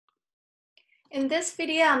In this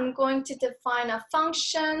video, I'm going to define a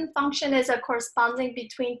function. Function is a corresponding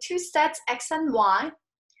between two sets x and y,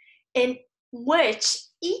 in which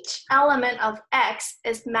each element of x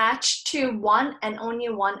is matched to one and only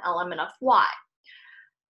one element of y.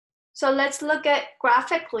 So let's look at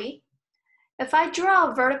graphically. If I draw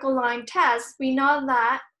a vertical line test, we know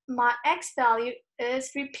that my x value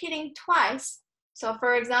is repeating twice. So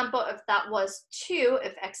for example, if that was 2,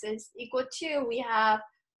 if x is equal to, we have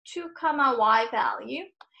 2 comma y value,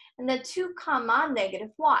 and then 2 comma negative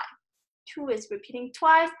y. 2 is repeating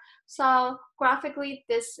twice, so graphically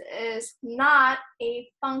this is not a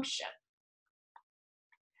function.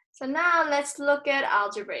 So now let's look at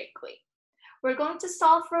algebraically. We're going to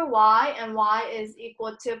solve for y, and y is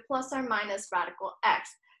equal to plus or minus radical x.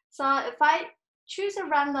 So if I choose a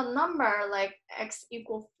random number like x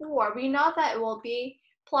equal 4, we know that it will be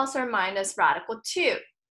plus or minus radical 2.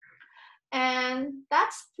 And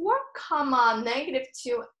that's 4 comma negative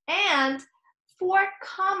 2 and 4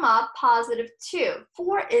 comma positive 2.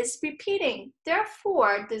 4 is repeating.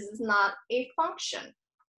 Therefore, this is not a function.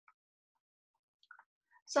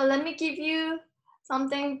 So let me give you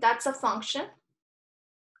something that's a function.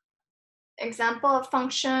 Example of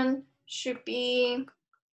function should be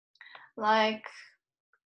like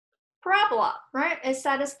parabola, right? It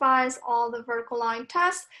satisfies all the vertical line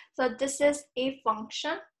tests. So this is a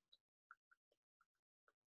function.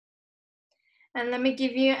 And let me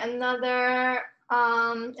give you another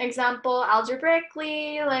example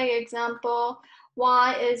algebraically, like example,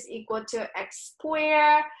 y is equal to x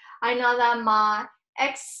squared. I know that my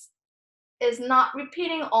x is not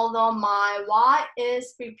repeating, although my y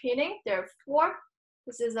is repeating. Therefore,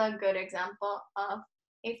 this is a good example of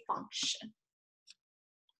a function.